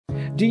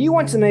Do you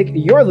want to make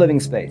your living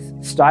space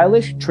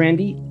stylish,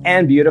 trendy,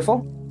 and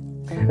beautiful?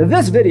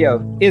 This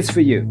video is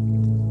for you.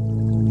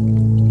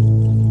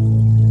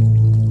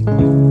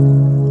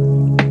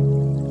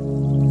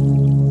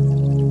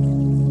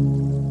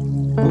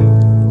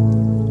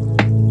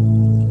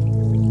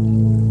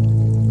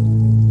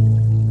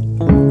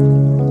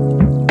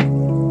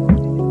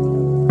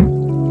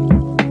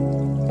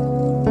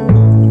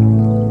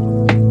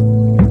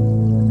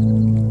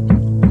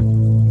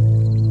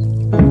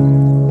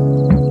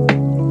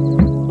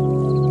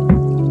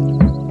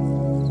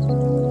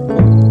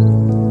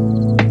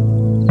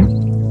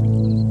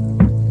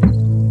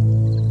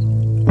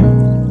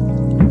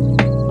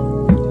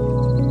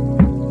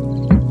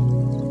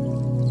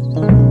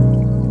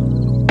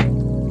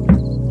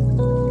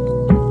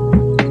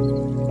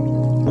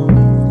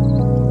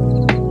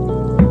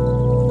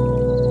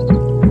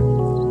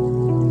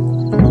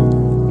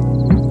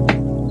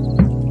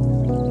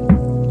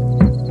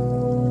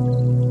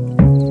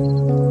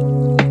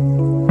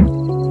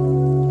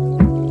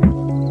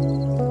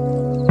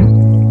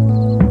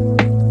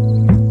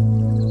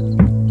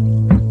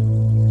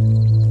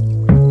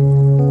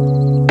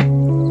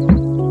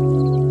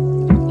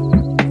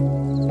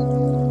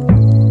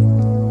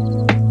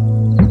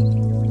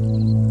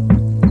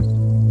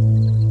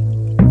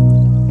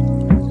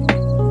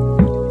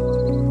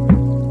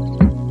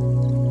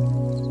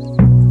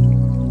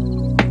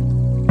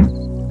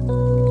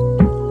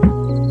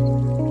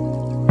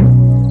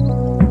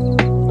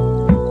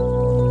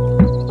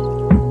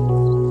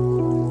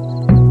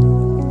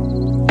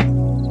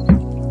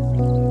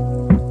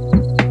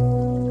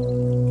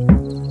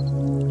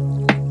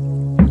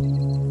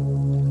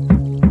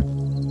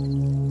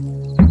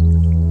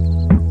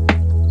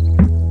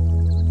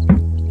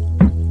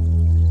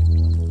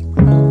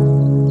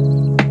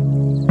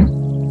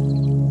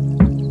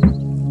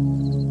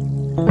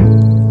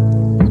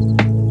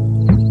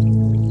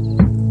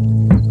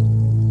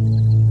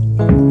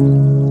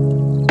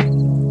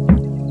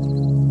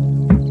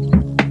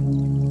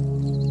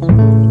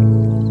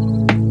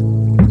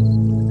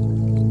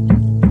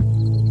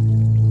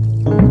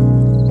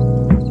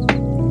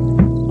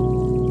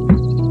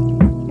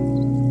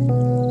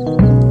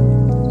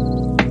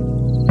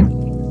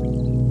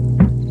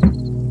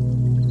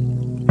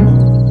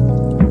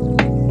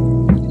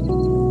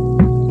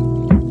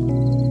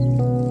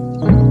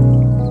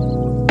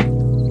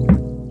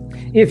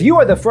 If you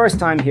are the first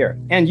time here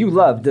and you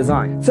love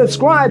design,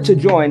 subscribe to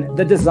join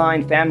the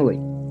design family.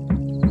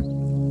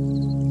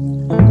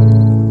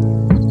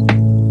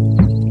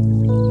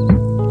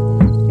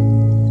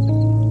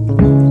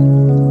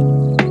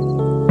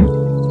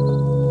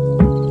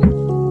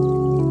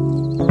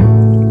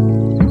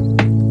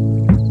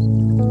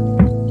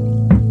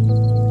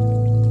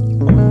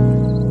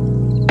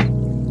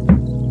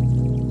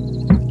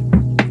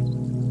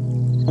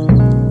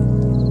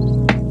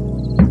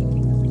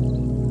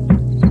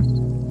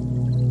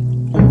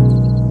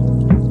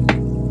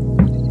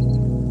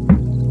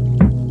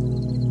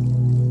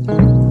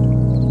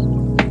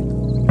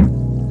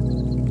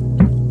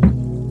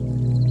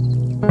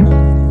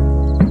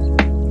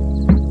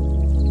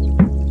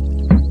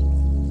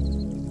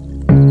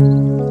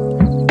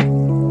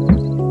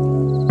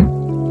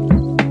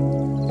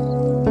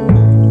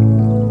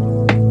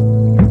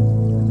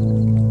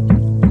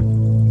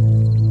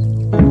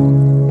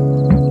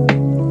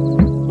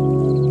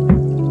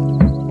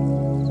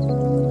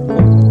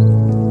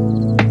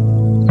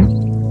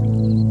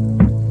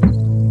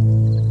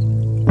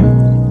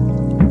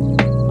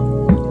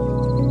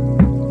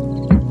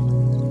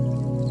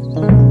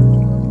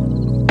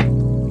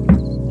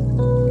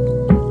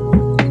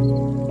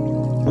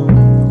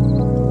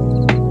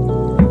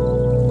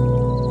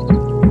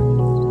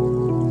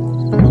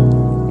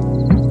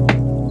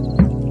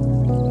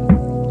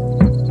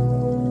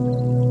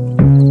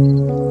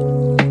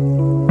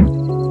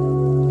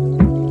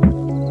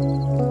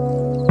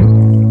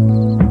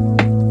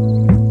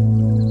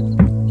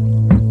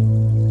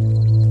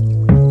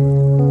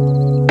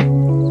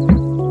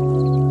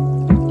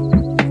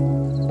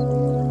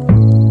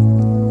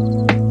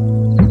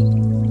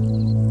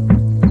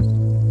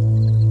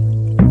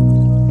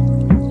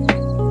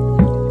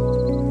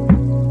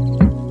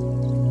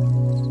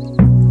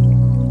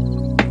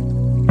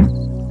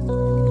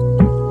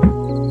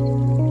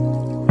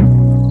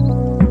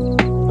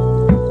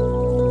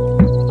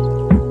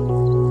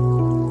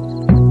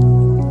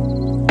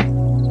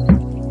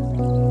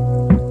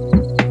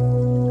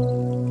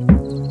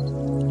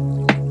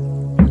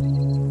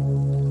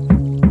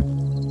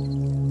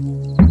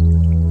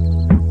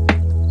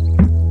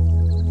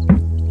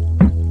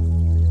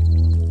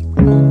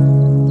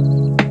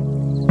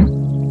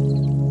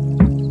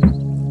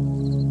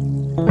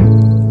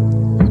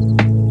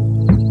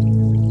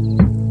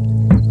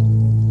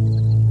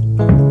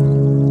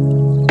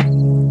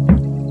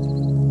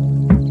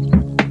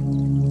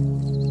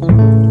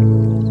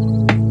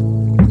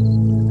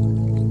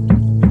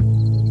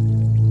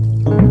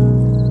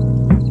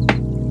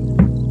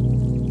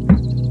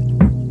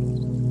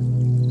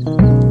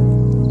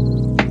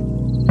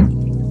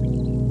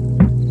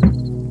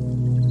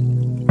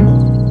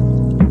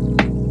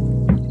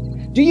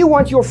 Do you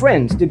want your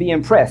friends to be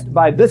impressed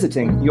by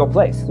visiting your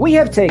place? We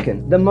have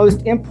taken the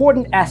most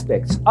important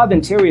aspects of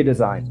interior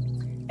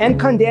design and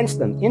condensed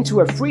them into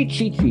a free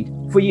cheat sheet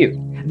for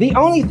you. The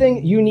only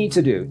thing you need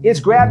to do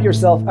is grab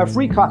yourself a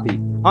free copy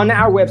on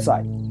our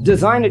website,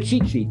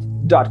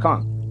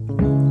 designercheatsheet.com.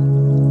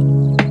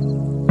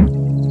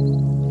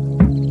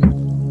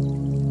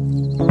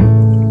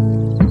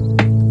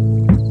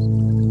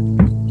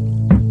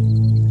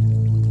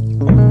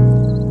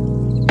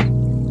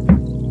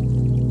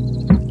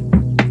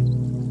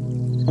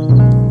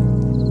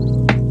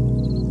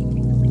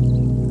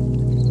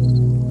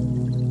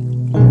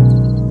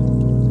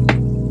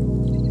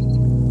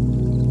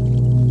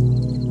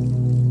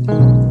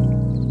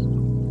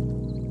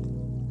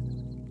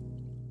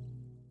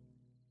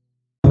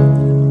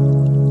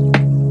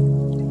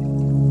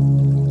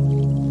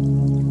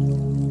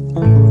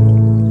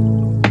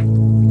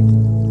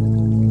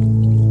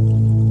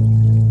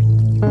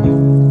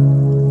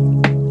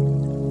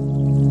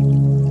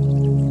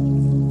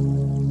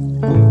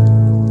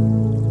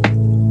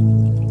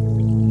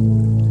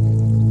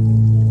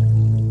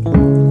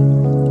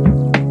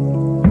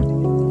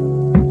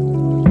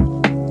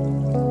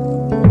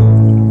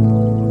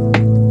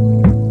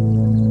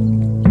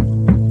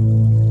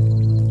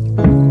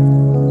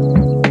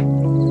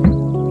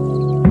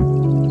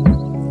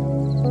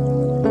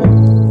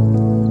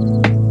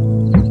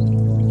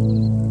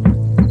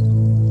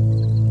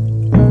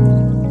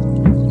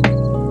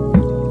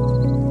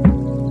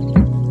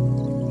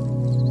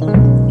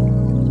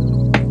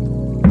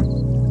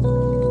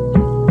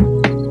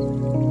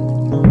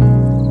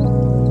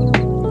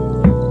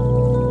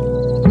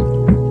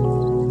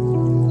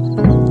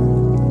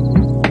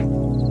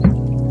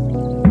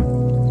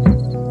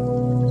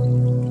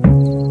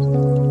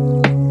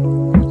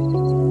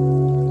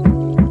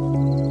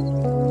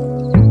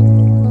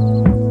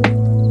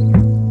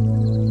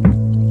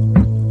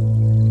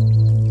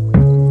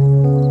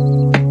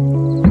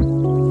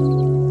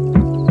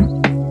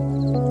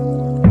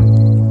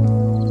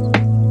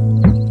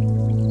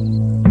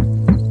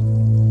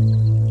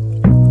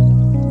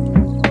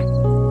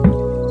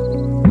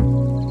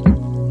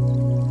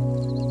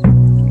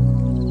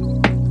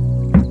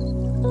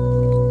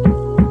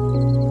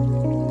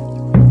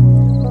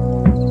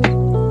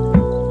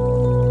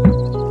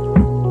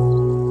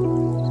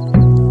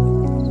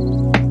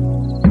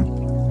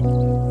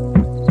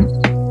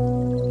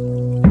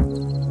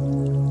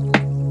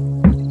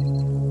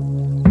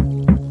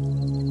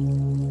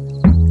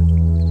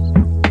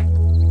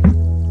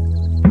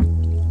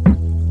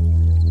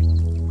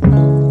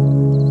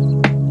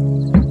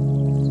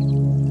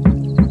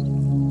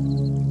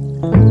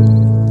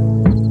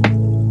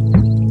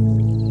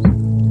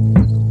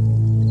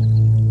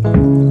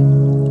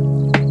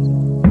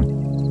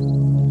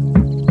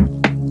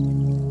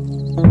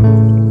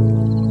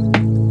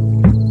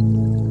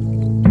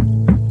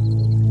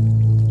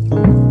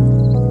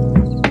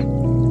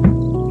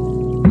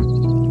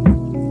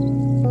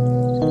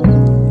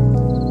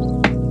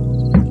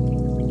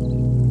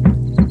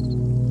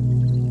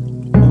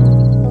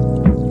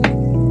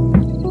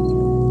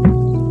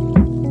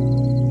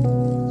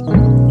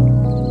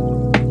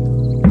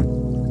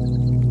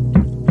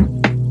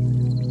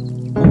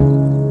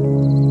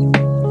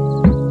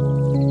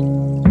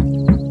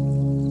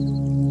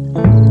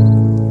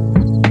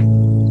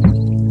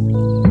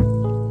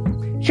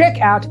 Check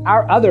out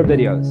our other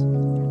videos.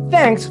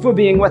 Thanks for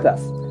being with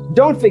us.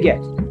 Don't forget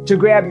to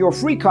grab your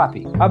free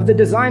copy of the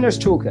Designer's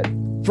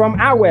Toolkit from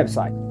our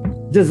website,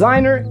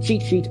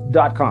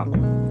 designercheatsheet.com.